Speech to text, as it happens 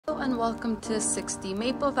and welcome to 60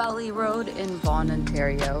 Maple Valley Road in Vaughan,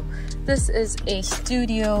 Ontario. This is a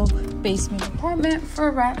studio basement apartment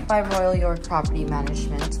for rent by Royal York Property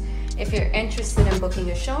Management. If you're interested in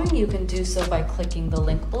booking a showing, you can do so by clicking the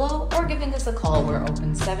link below or giving us a call. We're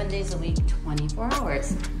open 7 days a week, 24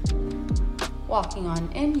 hours. Walking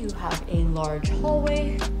on in, you have a large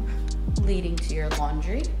hallway leading to your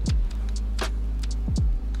laundry.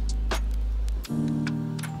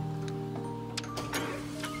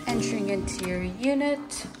 Entering into your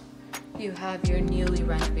unit, you have your newly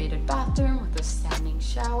renovated bathroom with a standing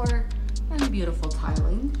shower and beautiful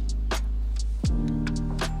tiling.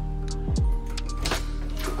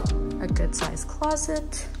 A good sized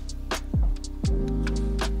closet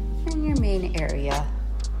and your main area.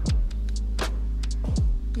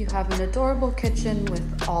 You have an adorable kitchen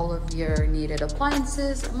with all of your needed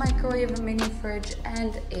appliances, a microwave, a mini fridge,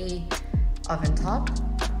 and a oven top.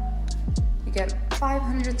 You get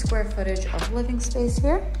 500 square footage of living space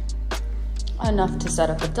here, enough to set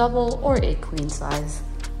up a double or a queen size.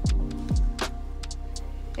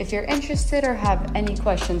 If you're interested or have any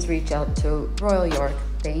questions, reach out to Royal York.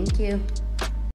 Thank you.